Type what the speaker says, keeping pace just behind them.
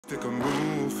Stick a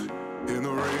move in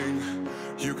the ring.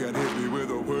 You can hit me with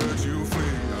the words you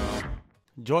fling.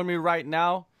 Join me right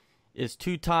now is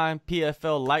two-time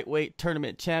PFL lightweight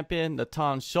tournament champion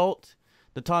Natan Schulte.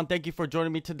 Natan, thank you for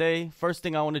joining me today. First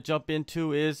thing I want to jump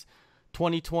into is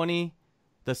 2020,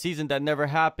 the season that never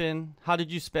happened. How did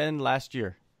you spend last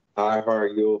year? Hi, how are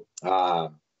you?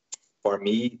 For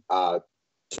me,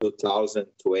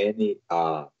 2020,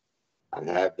 I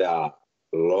have a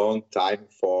long time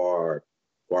for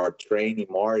training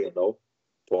more,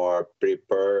 for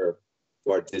prepare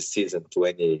for this season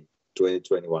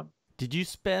 2021. Did you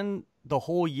spend the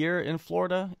whole year in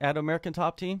Florida at American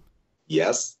Top Team?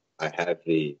 Yes, I have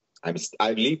I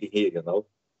live here,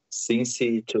 since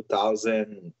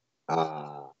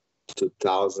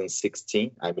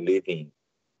 2016. I'm living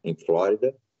in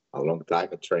Florida a long time,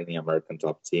 training American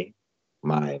Top Team.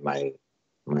 My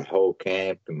whole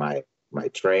camp, my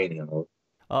training,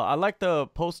 I like the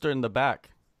poster in the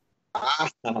back.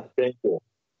 Thank you.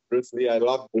 Bruce Lee, I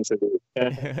love Bruce Lee.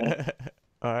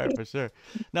 All right, for sure.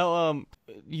 Now,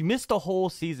 you missed the whole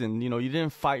season. You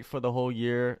didn't fight for the whole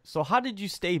year. So how did you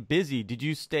stay busy? Did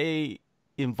you stay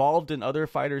involved in other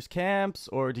fighters' camps,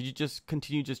 or did you just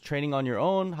continue just training on your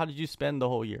own? How did you spend the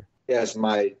whole year? Yes,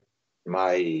 my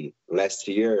last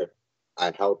year,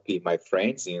 I helped my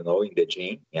friends, in the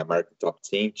gym, in American Top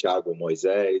Team, Thiago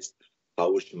Moisés,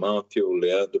 Raul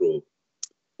Manfio,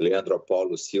 Leandro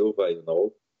Apollo Silva,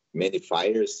 many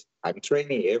fighters. I'm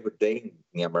training every day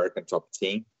in American Top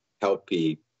Team,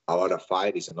 helping a lot of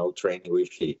fighters, training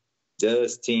with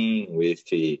Justin, with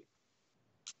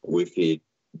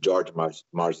George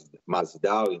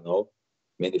Masvidal,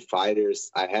 many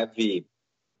fighters. I have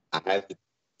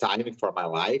time for my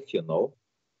life,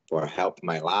 for help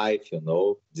my life,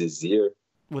 this year.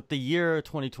 With the year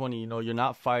 2020, you're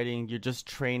not fighting, you're just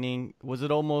training. Was it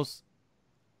almost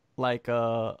like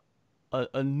a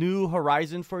new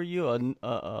horizon for you?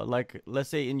 Like, let's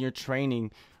say in your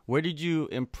training, where did you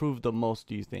improve the most,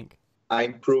 do you think? I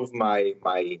improved my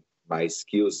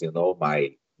skills,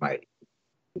 my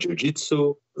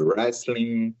jiu-jitsu,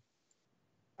 wrestling.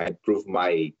 I improved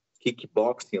my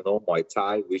kickboxing, Muay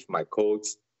Thai with my coach.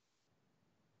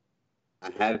 I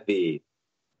have a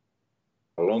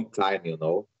long time,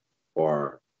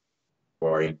 for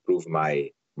improve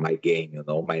my game,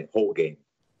 my whole game.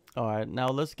 All right, now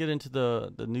let's get into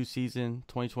the new season,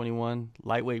 2021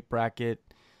 lightweight bracket.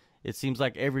 It seems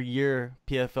like every year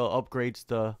PFL upgrades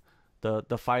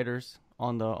the fighters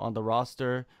on the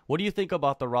roster. What do you think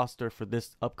about the roster for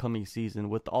this upcoming season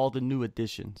with all the new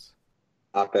additions?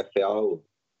 PFL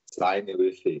signed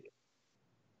with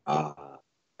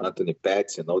Anthony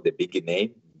Pettis, the big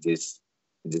name this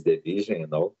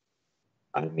division.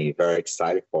 I'm very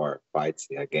excited for fights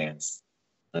against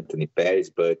Anthony Pettis,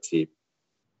 but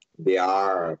there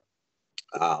are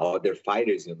other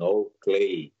fighters,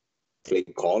 Clay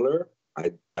Collar.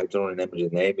 I don't remember the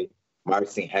name.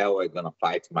 Marcin Held, I'm gonna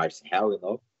fight Marcin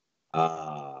Held,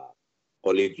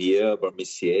 Olivier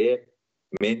Bormissier.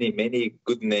 Many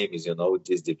good names,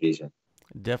 this division.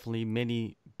 Definitely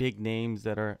many big names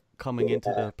that are coming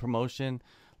into the promotion.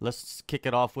 Let's kick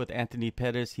it off with Anthony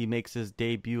Pettis. He makes his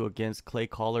debut against Clay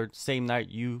Collard. Same night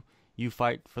you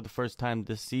fight for the first time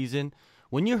this season.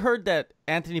 When you heard that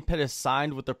Anthony Pettis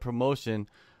signed with the promotion,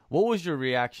 what was your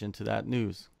reaction to that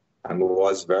news? I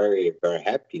was very, very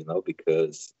happy,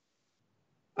 because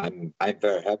I'm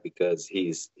very happy because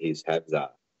he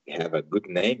have a good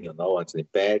name, Anthony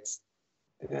Pettis.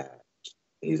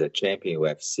 He's a champion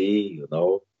UFC,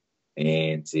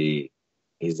 and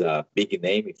he's a big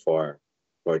name for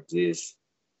this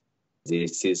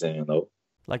season,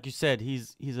 Like you said,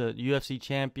 he's a UFC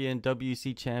champion,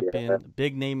 WEC champion,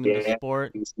 big name in the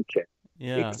sport.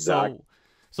 Yeah. Exactly.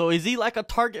 So is he like a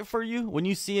target for you? When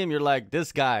you see him, you're like,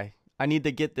 this guy, I need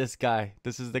to get this guy.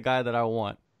 This is the guy that I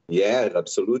want. Yeah,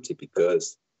 absolutely,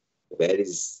 because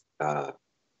Pettis have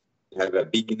a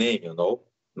big name,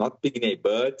 Not big name,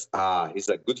 but he's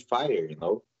a good fighter,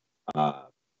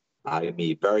 I'm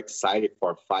very excited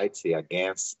for fighting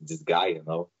against this guy,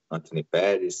 Anthony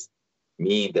Pettis.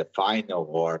 Me in the final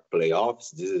or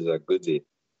playoffs, this is a good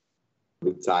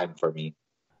time for me.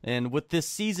 And with this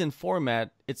season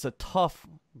format, it's a tough,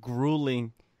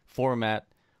 grueling format.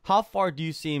 How far do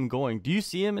you see him going? Do you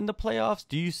see him in the playoffs?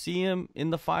 Do you see him in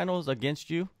the finals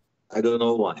against you? I don't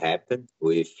know what happened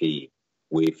with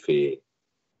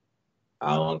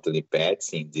Anthony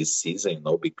Pettis in this season,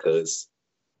 because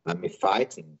I'm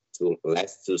fighting the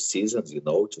last two seasons,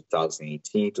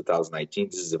 2018, 2019.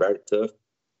 This is very tough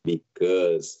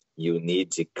because you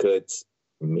need to cut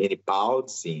many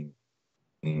pounds in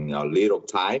a little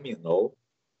time,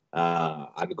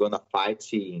 I'm going to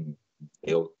fight in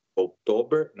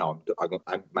October. No,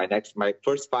 my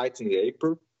first fight in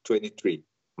April 23.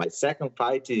 My second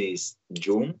fight is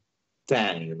June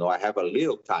 10. You know, I have a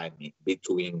little time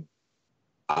between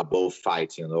both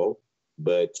fights. You know,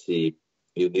 but you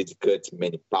need to cut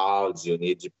many pounds. You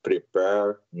need to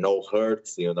prepare. No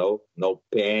hurts. You know, no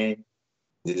pain.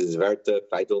 This is very tough.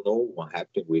 I don't know what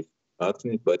happened with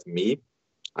Anthony, but me,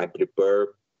 I prepare.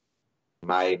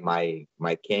 My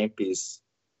camp is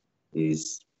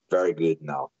very good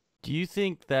now. Do you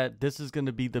think that this is going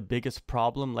to be the biggest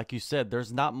problem? Like you said,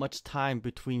 there's not much time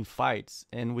between fights.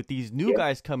 And with these new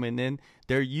guys coming in,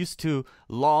 they're used to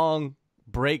long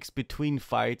breaks between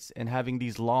fights and having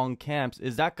these long camps.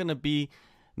 Is that going to be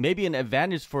maybe an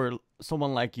advantage for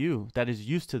someone like you that is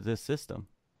used to this system?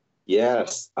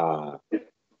 Yes.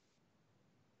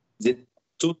 The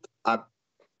truth,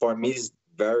 for me is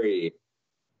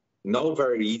not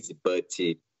very easy, but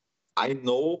I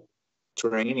know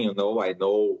training, you know, I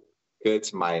know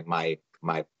cut my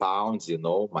pounds, you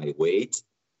know, my weight,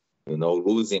 you know,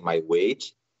 losing my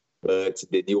weight. But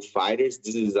the new fighters,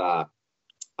 this is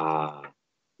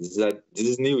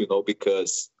new, you know,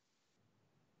 because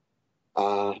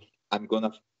I'm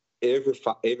gonna every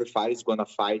fight is gonna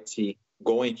fighting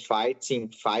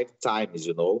 5 times,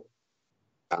 you know,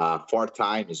 4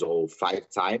 times or 5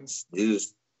 times.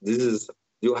 This is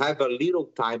you have a little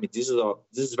time. This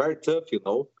is very tough, you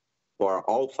know, for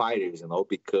all fighters, you know,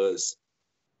 because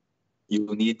you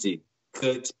need to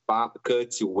cut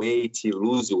weight,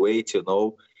 lose weight, you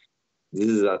know. This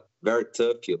is very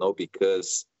tough, you know,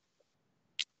 because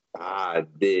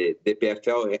the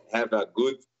PFL have a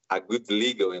good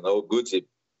league, you know, good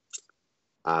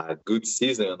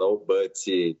season, you know. But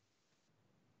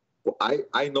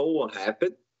I know what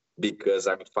happened because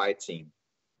I'm fighting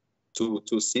two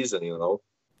seasons, you know.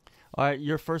 All right,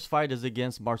 your first fight is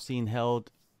against Marcin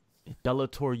Held,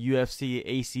 Bellator, UFC,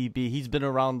 ACB. He's been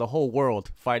around the whole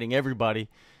world fighting everybody.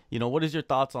 You know, what is your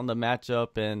thoughts on the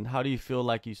matchup, and how do you feel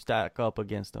like you stack up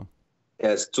against him?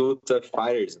 Yes, 2 tough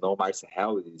fighters. You know, Marcin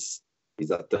Held is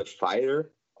a tough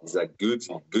fighter. He's a good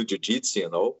jiu-jitsu, you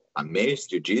know,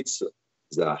 amazing jiu-jitsu.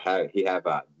 He have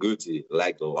a good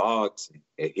leg locks,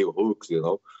 heel hooks, you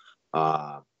know.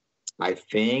 I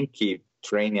think he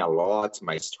training a lot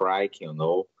my strike, you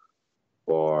know,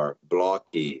 or block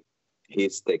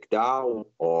his takedown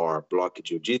or block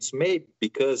jiu-jitsu, maybe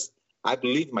because I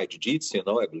believe my jiu-jitsu, you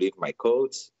know, I believe my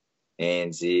coach,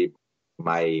 and I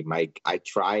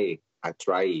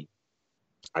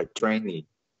train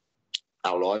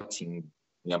a lot in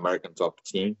the American top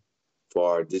team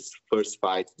for this first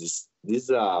fight. This is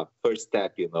a first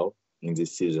step, you know, in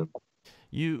this season.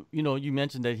 You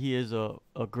mentioned that he is a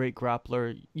great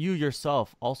grappler. You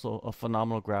yourself also a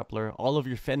phenomenal grappler. All of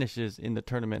your finishes in the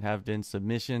tournament have been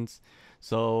submissions.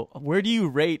 So where do you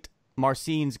rate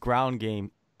Marcin's ground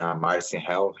game? Marcin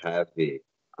Held have a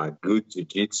good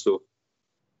jiu-jitsu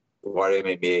for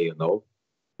MMA, you know.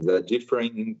 The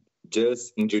different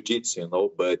just in jiu-jitsu, you know,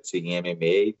 but in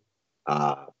MMA,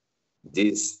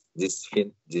 this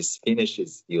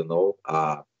finishes, you know,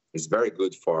 is very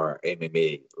good for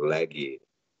MMA, leg,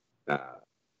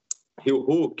 heel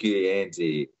hook,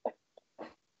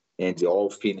 and all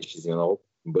finishes, you know.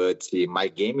 But my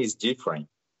game is different.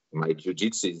 My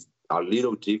jiu-jitsu is a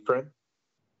little different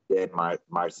than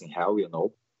Marcin Held, you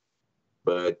know.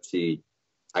 But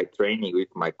I training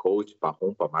with my coach,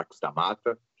 Marcos da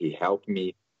Mata. He helped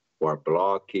me for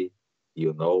block,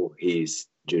 you know, his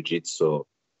jiu-jitsu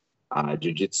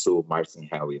Marcin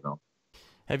Held, you know.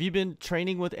 Have you been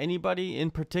training with anybody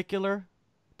in particular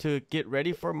to get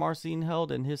ready for Marcin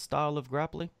Held and his style of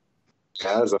grappling?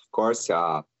 Yes, of course.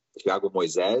 Thiago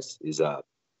Moises is a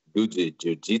good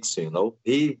jiu-jitsu, you know.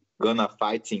 He gonna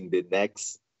fight in the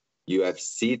next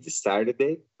UFC this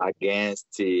Saturday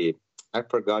against I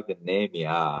forgot the name.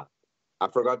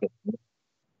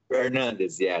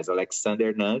 Hernandez. Yes, Alexander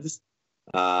Hernandez.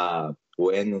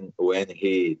 When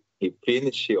he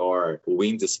finish or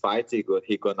win this fight,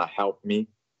 he gonna help me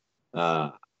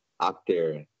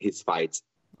after his fight.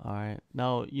 All right.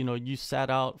 Now, you know, you sat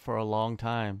out for a long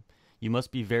time. You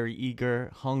must be very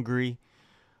eager, hungry.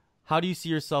 How do you see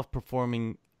yourself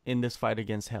performing in this fight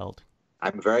against Held?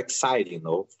 I'm very excited, you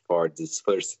know, for this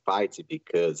first fight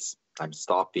because I'm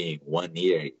stopping 1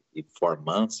 year, 4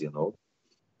 months, you know.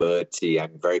 But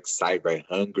I'm very excited, very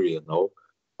hungry, you know,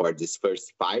 for this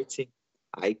first fight.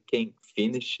 I can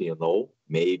finish, you know,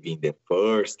 maybe in the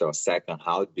first or second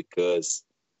round because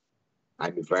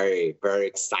I'm very, very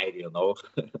excited, you know.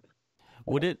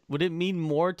 Would it mean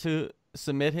more to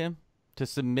submit him, to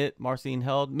submit Marcin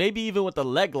Held, maybe even with the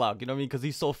leg lock, you know what I mean, because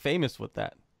he's so famous with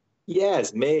that?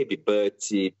 Yes, maybe, but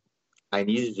I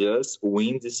need to just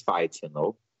win this fight, you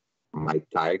know. My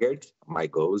target, my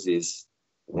goals is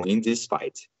win this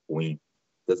fight. Win.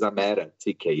 Doesn't matter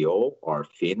TKO or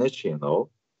finish, you know.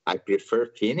 I prefer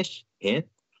finish him,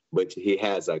 but he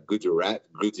has a good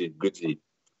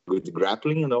good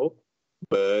grappling, you know.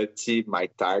 But my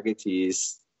target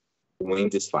is win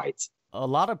this fight. A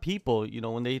lot of people, you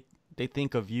know, when they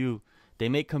think of you, they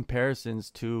make comparisons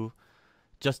to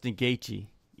Justin Gaethje,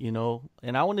 you know.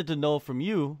 And I wanted to know from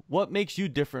you, what makes you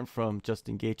different from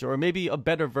Justin Gaethje, or maybe a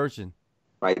better version?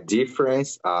 My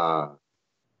difference,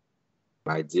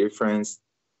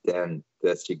 than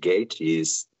Justin Gaethje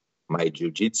is my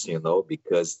jiu-jitsu, you know,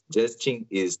 because Justin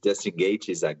Gaethje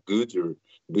is a good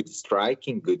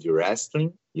striking, good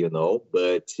wrestling, you know,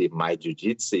 but uh, my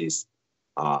jiu-jitsu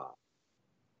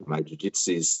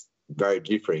is very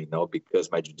different, you know,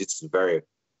 because my jiu-jitsu is very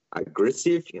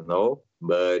aggressive, you know,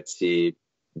 but this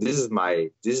is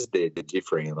the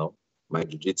different, you know, my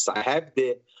jiu-jitsu. I have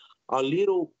a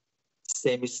little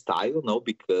same style, you know,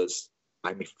 because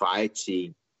I'm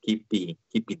fighting, keep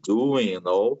doing, you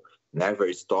know,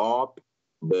 never stop.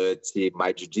 But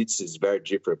my jiu-jitsu is very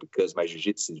different because my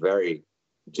jiu-jitsu is very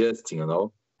just, you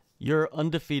know. You're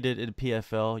undefeated in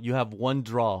PFL. You have one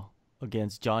draw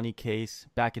against Johnny Case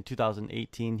back in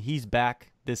 2018. He's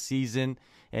back this season,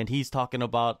 and he's talking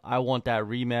about, I want that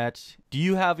rematch. Do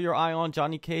you have your eye on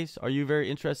Johnny Case? Are you very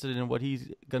interested in what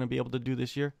he's going to be able to do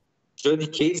this year? Johnny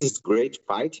Case is great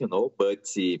fight, you know, but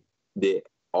the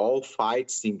all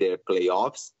fights in the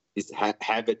playoffs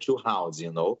have a 2 rounds,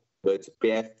 you know. But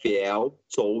PFL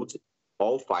told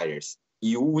all fighters,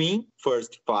 you win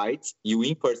first fight, you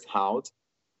win first round,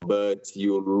 but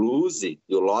you lose it.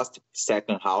 You lost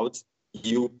second round.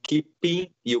 You keeping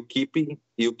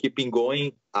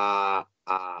going a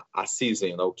season,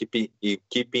 you know,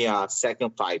 keeping a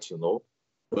second fight, you know.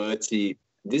 But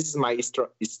this is my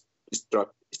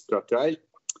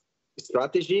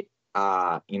strategy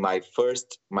in my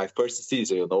first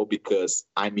season, you know, because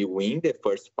I win the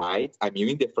first fight, I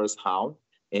win the first round,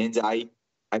 and I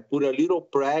put a little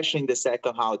pressure in the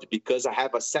second round because I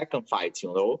have a second fight,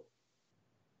 you know.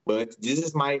 But this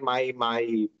is my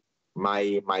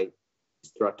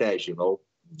strategy, you know,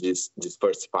 this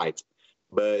first fight.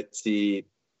 But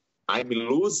I'm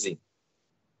losing.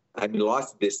 I'm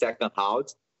lost the second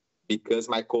round because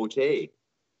my coach, hey,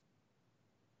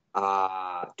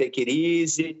 take it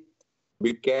easy,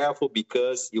 be careful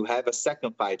because you have a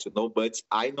second fight, you know. But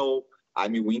I know I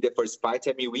may win the first fight,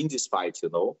 I may win this fight, you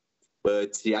know.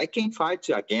 But I can fight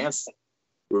against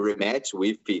rematch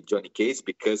with Johnny Case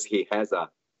because he has a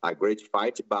great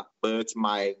fight. But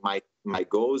my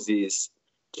goals is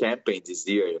champion this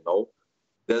year, you know.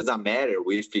 Doesn't matter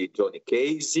with Johnny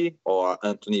Case or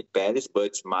Anthony Pettis,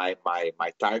 but my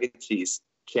target is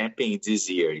champion this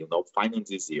year, you know, final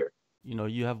this year. You know,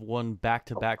 you have won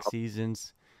back-to-back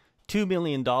seasons, $2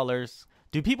 million.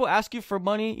 Do people ask you for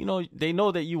money? You know, they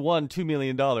know that you won $2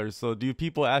 million. So do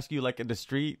people ask you, like, in the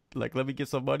street, like, let me get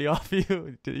some money off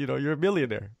you? You know, you're a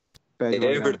millionaire.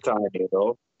 Every time, you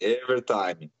know, every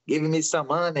time. Give me some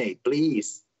money,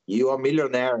 please. You are a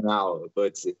millionaire now.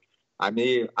 But I'm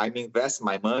invest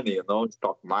my money, you know, in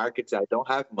stock market. I don't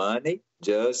have money.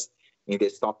 Just in the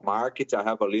stock market, I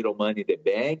have a little money in the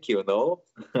bank, you know.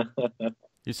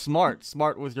 You're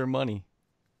smart with your money.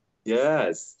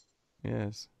 Yes.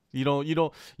 Yes. You don't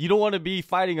want to be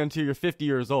fighting until you're 50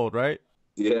 years old, right?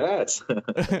 Yes.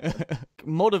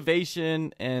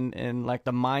 Motivation and like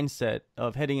the mindset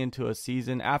of heading into a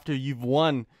season after you've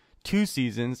won 2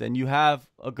 seasons and you have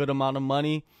a good amount of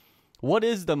money. What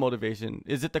is the motivation?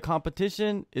 Is it the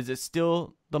competition? Is it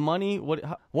still the money?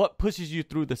 What pushes you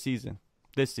through the season?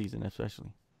 This season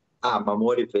especially. My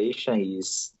motivation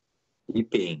is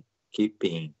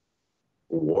keeping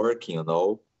working, you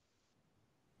know.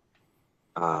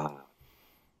 I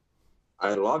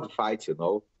love fight, you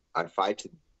know. I fight,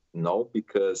 you know,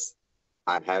 because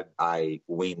I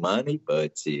win money,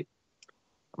 but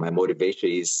my motivation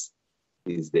is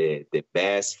the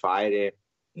best fighter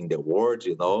in the world,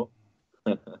 you know.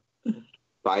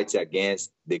 Fight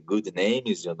against the good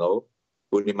names, you know.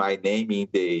 Putting my name in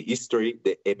the history,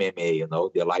 the MMA, you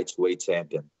know, the lightweight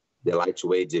champion, the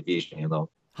lightweight division, you know.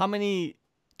 How many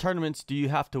tournaments do you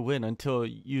have to win until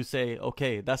you say,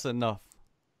 okay, that's enough?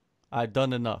 I've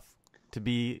done enough to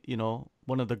be, you know,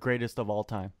 one of the greatest of all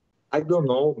time? I don't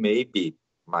know, maybe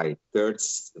my third,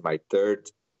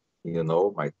 you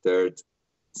know, my third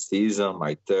season,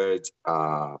 my third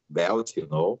belt, you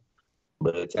know.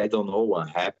 But I don't know what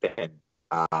happened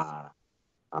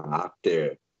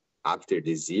after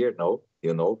this year, no,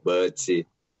 you know. But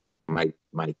my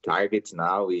target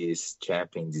now is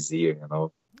champion this year, you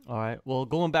know. All right. Well,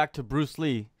 going back to Bruce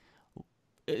Lee,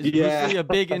 is Bruce Yeah. Lee a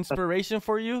big inspiration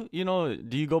for you? You know,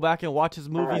 do you go back and watch his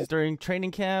movies during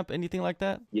training camp, anything like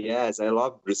that? Yes, I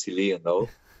love Bruce Lee, you know.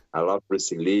 I love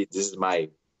Bruce Lee. This is my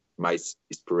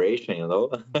inspiration, you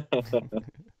know.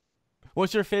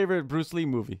 What's your favorite Bruce Lee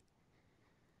movie?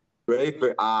 Brave,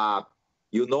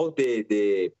 you know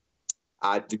the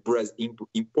Brazil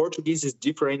in Portuguese is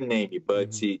different name,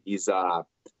 but it is uh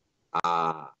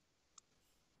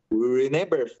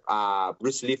remember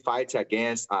Bruce Lee fight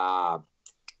against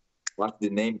what's the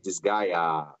name of this guy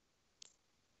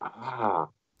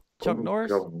Chuck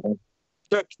Norris?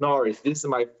 Chuck Norris. This is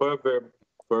my favorite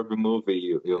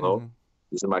movie, you know.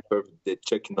 This is my favorite. The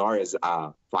Chuck Norris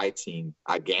fighting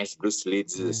against Bruce Lee.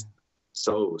 This is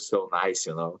so nice,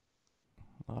 you know.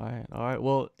 All right.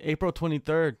 Well, April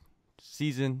 23rd,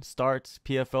 season starts.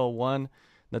 PFL 1.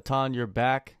 Natan, you're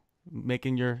back,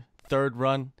 making your third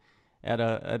run at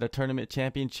a tournament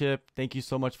championship. Thank you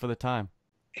so much for the time.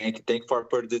 Thank you for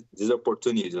this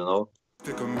opportunity, you know.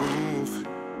 Take a move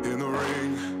in the